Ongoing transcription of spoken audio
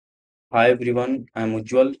Hi everyone, I'm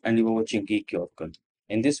Ujjwal and you are watching Geek Yorker.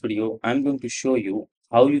 In this video, I'm going to show you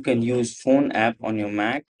how you can use phone app on your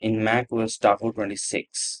Mac in macOS Tahoe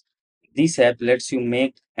 26. This app lets you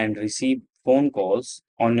make and receive phone calls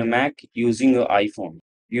on your Mac using your iPhone.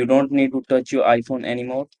 You don't need to touch your iPhone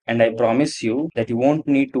anymore, and I promise you that you won't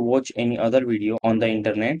need to watch any other video on the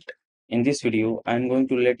internet. In this video, I'm going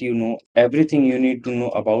to let you know everything you need to know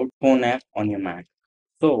about phone app on your Mac.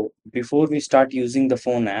 So, before we start using the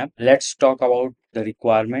phone app, let's talk about the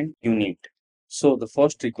requirement you need. So, the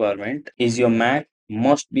first requirement is your Mac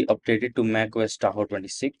must be updated to macOS Tahoe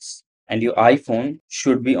 26 and your iPhone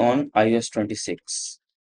should be on iOS 26.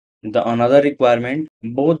 The another requirement,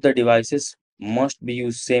 both the devices must be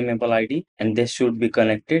use same Apple ID and they should be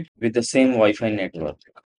connected with the same Wi-Fi network.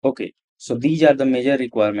 Okay, so these are the major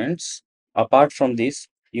requirements. Apart from this,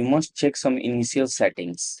 you must check some initial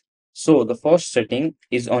settings. So the first setting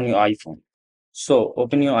is on your iPhone. So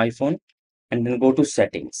open your iPhone and then go to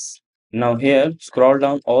settings. Now here scroll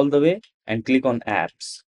down all the way and click on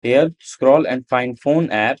apps. Here scroll and find phone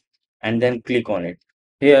app and then click on it.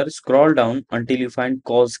 Here scroll down until you find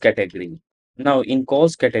calls category. Now in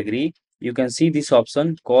calls category you can see this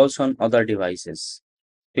option calls on other devices.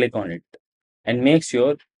 Click on it and make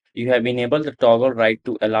sure you have enabled the toggle right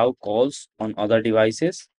to allow calls on other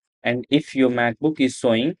devices, and if your MacBook is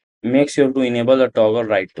showing, make sure to enable the toggle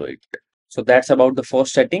right to it. So that's about the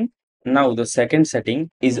first setting. Now the second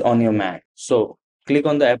setting is on your Mac. So click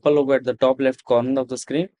on the Apple logo at the top left corner of the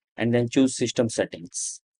screen and then choose system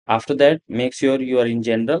settings. After that, make sure you are in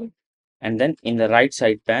general and then in the right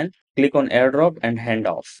side pane, click on airdrop and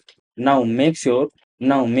handoff. Now make sure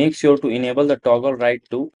to enable the toggle right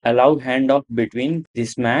to allow handoff between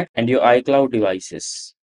this Mac and your iCloud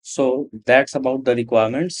devices. So that's about the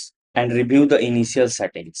requirements and review the initial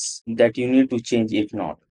settings that you need to change if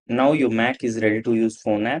not. Now your Mac is ready to use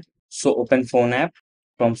phone app. So open phone app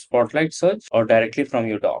from Spotlight search or directly from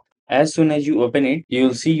your dock. As soon as you open it, you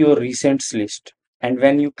will see your recents list. And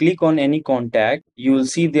when you click on any contact, you will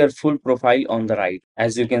see their full profile on the right,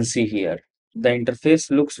 as you can see here. The interface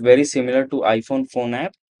looks very similar to iPhone phone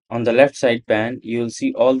app. On the left side pane, you will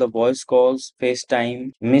see all the voice calls,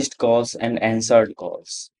 FaceTime, missed calls, and answered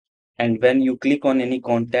calls. And when you click on any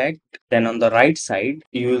contact, then on the right side,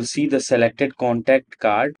 you will see the selected contact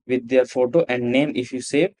card with their photo and name if you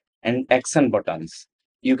save, and action buttons.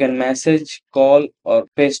 You can message, call, or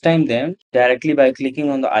FaceTime them directly by clicking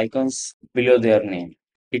on the icons below their name.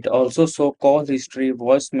 It also shows call history,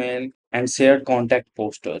 voicemail, and shared contact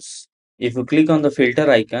posters. If you click on the filter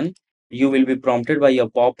icon, you will be prompted by a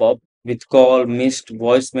pop-up with call, missed,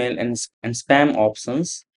 voicemail, and spam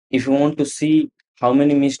options. If you want to see how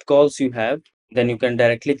many missed calls you have, then you can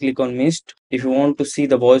directly click on missed. If you want to see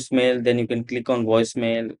the voicemail, then you can click on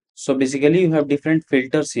voicemail. So basically, you have different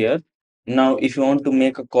filters here. Now, if you want to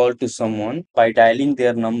make a call to someone by dialing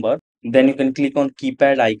their number, then you can click on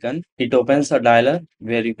keypad icon. It opens a dialer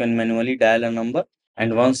where you can manually dial a number.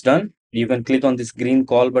 And once done, you can click on this green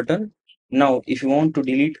call button. Now, if you want to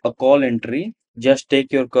delete a call entry, just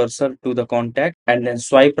take your cursor to the contact and then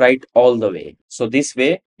swipe right all the way. So this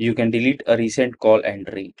way you can delete a recent call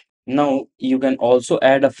entry. Now you can also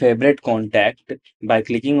add a favorite contact by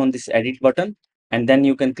clicking on this edit button and then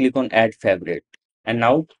you can click on add favorite. And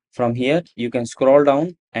now from here you can scroll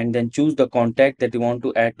down and then choose the contact that you want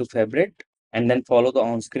to add to favorite and then follow the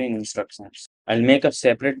on-screen instructions. I'll make a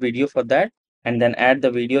separate video for that and then add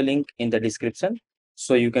the video link in the description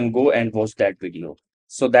so you can go and watch that video.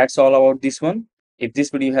 So that's all about this one. If this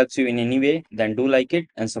video helps you in any way, then do like it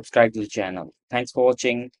and subscribe to the channel. Thanks for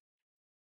watching.